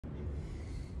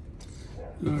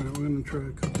Alright, we're going to try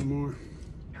a couple more.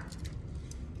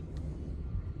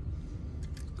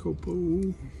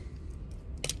 Copo.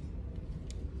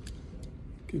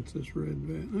 Against this red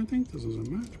vat. I think this is a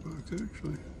Matchbox,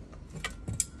 actually.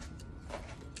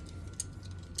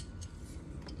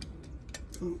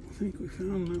 So I think we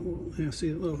found that little, yeah, see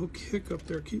that little hook hiccup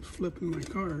there keeps flipping my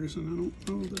cars, and I don't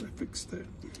know that I fixed that.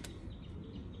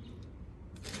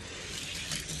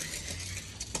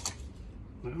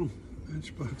 Wow,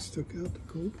 Matchbox took out the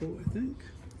Copo, I think.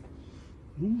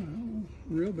 Oh wow,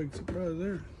 real big surprise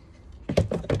there.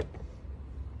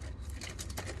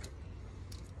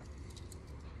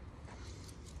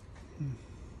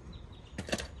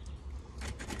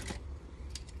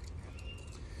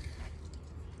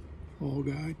 All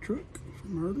guy truck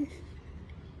from Myrtle.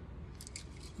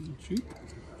 Jeep.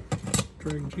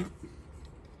 Drag Jeep.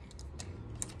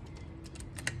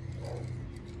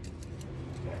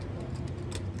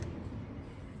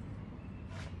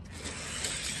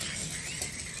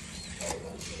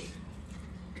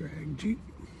 Drag Jeep.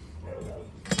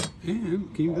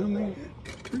 And came down the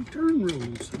return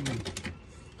road. So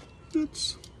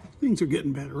that's, things are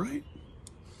getting better, right?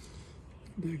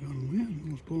 Daggone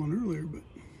wind was blowing earlier, but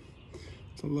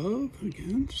it's a love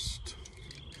against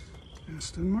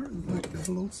Aston Martin, like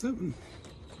 007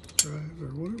 drive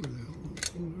or whatever the hell those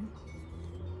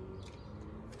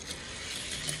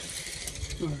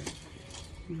are. Alright,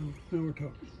 now we're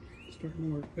talking. Starting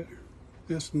to work better.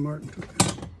 Aston Martin took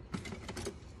out.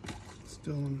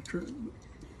 Still on the trip, but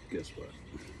guess what?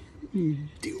 You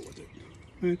deal with it.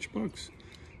 Matchbox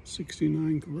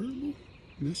 69 convertible.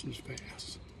 This is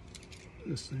fast.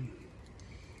 This thing.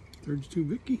 32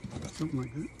 Vicky, something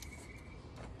like that.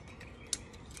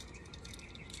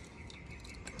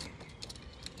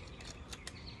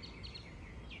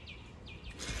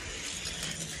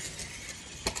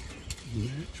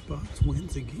 Matchbox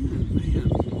wins again, man.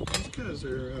 These guys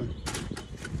are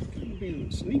kind of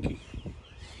being sneaky.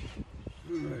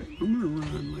 Alright, I'm going to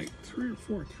run like 3 or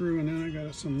 4 through, and then I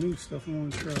got some new stuff I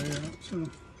want to try out. So,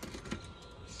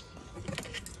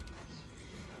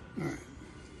 alright.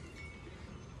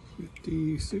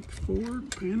 56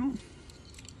 Ford panel.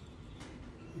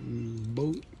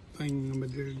 Boat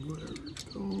thingamajig, whatever it's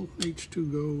called.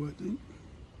 H2Go, I think.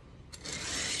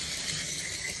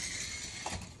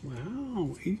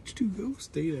 Wow, H2Go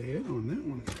stayed ahead on that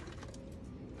one.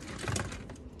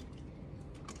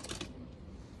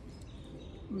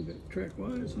 We got track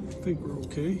wise, I think we're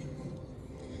okay.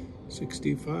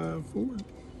 65 Ford,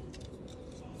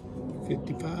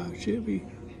 55 Chevy,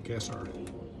 Cassar.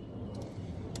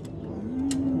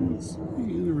 It's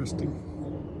interesting.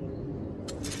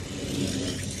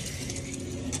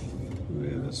 Oh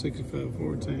yeah, that 65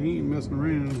 Ford saying he ain't messing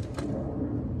around.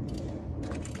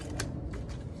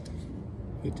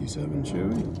 57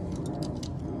 Chevy,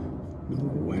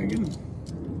 Nova wagon.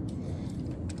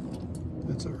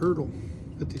 That's a hurdle.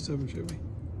 57 Chevy.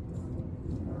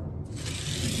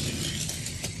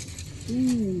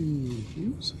 Ooh,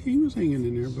 he was hanging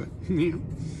in there, but yeah,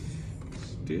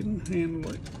 didn't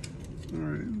handle it. All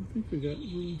right, I think we got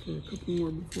room for a couple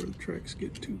more before the tracks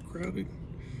get too crowded.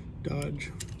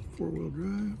 Dodge 4-wheel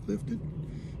drive lifted.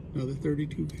 Another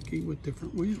 32 Vicky with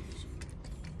different wheels.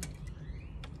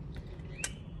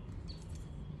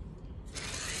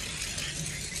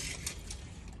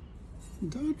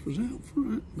 Dodge was out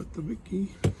front, but the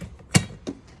Vicky,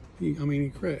 he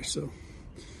crashed, so.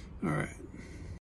 All right,